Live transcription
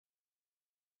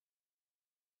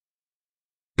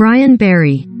Brian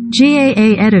Barry,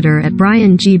 GAA editor at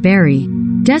Brian G. Barry.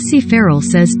 Dessie Farrell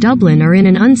says Dublin are in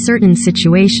an uncertain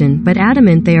situation but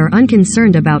adamant they are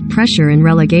unconcerned about pressure and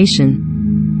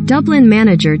relegation. Dublin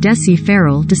manager Dessie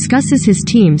Farrell discusses his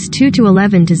team's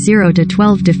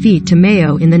 2-11-0-12 defeat to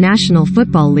Mayo in the National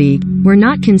Football League. "We're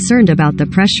not concerned about the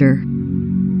pressure.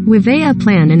 We've a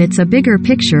plan and it's a bigger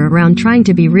picture around trying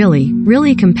to be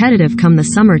really competitive come the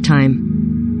summertime."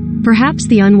 Perhaps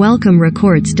the unwelcome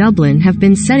records Dublin have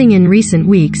been setting in recent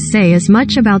weeks say as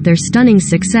much about their stunning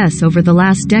success over the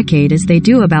last decade as they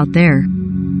do about their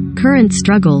current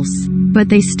struggles. But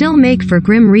they still make for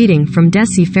grim reading from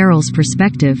Dessie Farrell's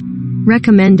perspective.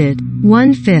 Recommended.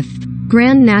 1/5.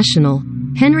 Grand National.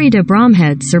 Henry de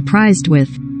Bromhead surprised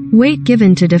with weight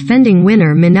given to defending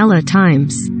winner Manila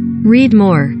Times. Read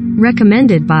more.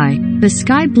 Recommended by. The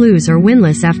Sky Blues are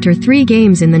winless after 3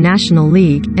 games in the National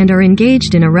League, and are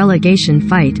engaged in a relegation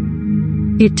fight.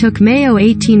 It took Mayo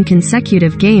 18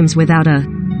 consecutive games without a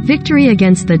victory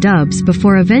against the Dubs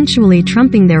before eventually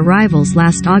trumping their rivals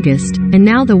last August, and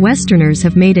now the Westerners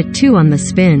have made it 2 on the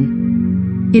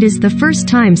spin. It is the first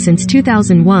time since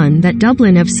 2001 that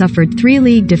Dublin have suffered 3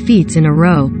 league defeats in a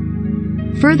row.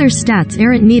 Further stats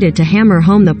aren't needed to hammer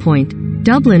home the point.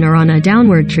 Dublin are on a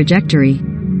downward trajectory.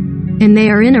 And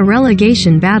they are in a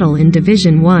relegation battle in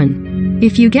Division 1.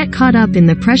 If you get caught up in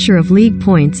the pressure of league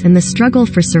points and the struggle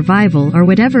for survival or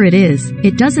whatever it is,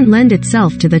 it doesn't lend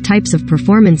itself to the types of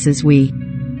performances we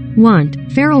want,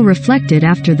 Farrell reflected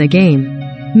after the game.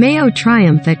 Mayo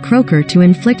triumph at Croker to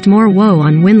inflict more woe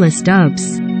on winless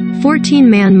Dubs.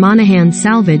 14-man Monaghan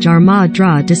salvage Armagh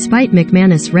draw despite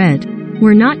McManus red.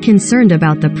 "We're not concerned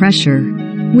about the pressure.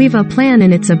 We've a plan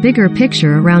and it's a bigger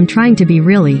picture around trying to be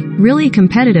really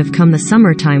competitive come the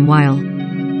summertime while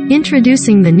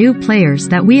introducing the new players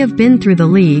that we have been through the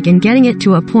league and getting it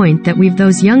to a point that we've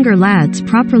those younger lads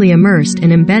properly immersed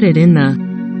and embedded in the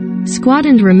squad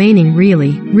and remaining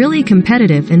really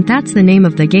competitive, and that's the name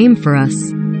of the game for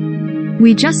us.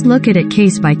 We just look at it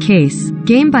case by case,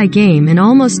 game by game, and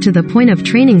almost to the point of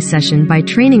training session by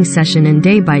training session and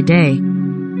day by day.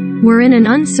 We're in an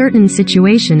uncertain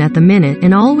situation at the minute,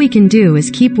 and all we can do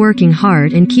is keep working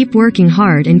hard and keep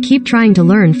trying to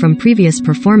learn from previous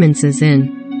performances and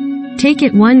take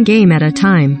it one game at a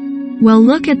time. We'll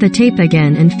look at the tape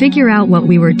again and figure out what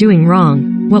we were doing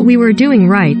wrong, what we were doing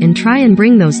right, and try and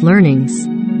bring those learnings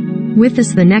with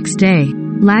us the next day."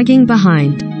 Lagging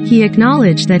behind. He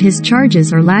acknowledged that his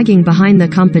charges are lagging behind the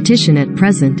competition at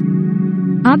present.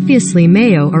 Obviously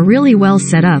Mayo are really well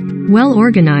set up, well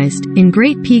organized, in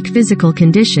great peak physical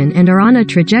condition, and are on a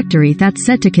trajectory that's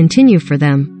set to continue for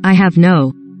them. "I have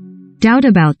no doubt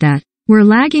about that. We're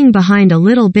lagging behind a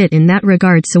little bit in that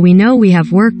regard, so we know we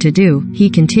have work to do," he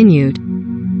continued.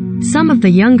 Some of the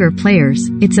younger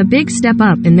players, it's a big step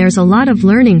up and there's a lot of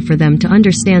learning for them to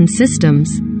understand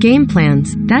systems, game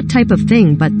plans, that type of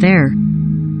thing, but they're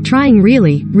trying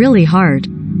really hard.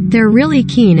 They're really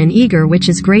keen and eager, which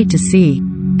is great to see.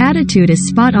 Attitude is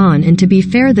spot on, and to be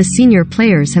fair, the senior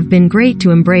players have been great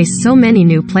to embrace so many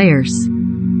new players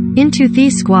into the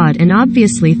squad, and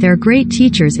obviously they're great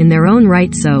teachers in their own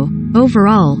right, so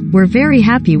overall, we're very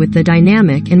happy with the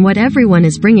dynamic and what everyone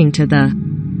is bringing to the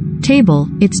table.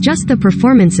 It's just the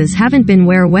performances haven't been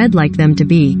where we'd like them to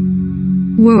be.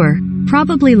 We're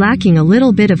probably lacking a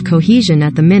little bit of cohesion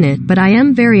at the minute, but I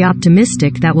am very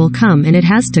optimistic that will come, and it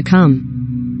has to come.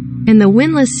 And the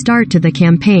winless start to the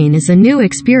campaign is a new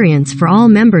experience for all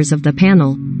members of the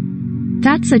panel.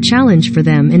 That's a challenge for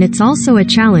them, and it's also a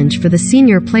challenge for the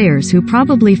senior players who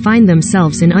probably find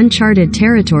themselves in uncharted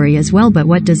territory as well. But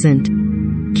what doesn't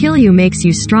kill you makes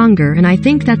you stronger, and I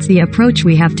think that's the approach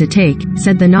we have to take,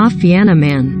 said the North Fianna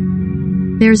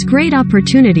man. There's great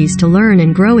opportunities to learn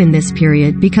and grow in this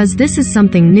period because this is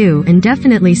something new, and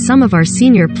definitely some of our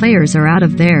senior players are out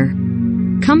of their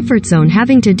comfort zone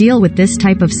having to deal with this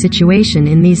type of situation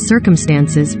in these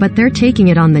circumstances, but they're taking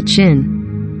it on the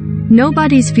chin.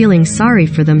 Nobody's feeling sorry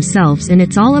for themselves, and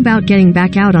it's all about getting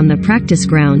back out on the practice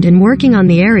ground and working on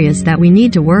the areas that we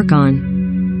need to work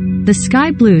on. The Sky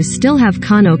Blues still have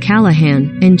Con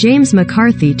O'Callaghan and James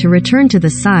McCarthy to return to the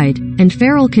side, and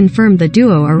Farrell confirmed the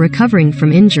duo are recovering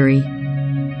from injury.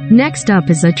 Next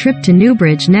up is a trip to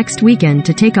Newbridge next weekend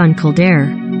to take on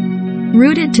Kildare.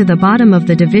 Rooted to the bottom of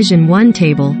the Division 1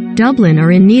 table, Dublin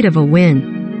are in need of a win.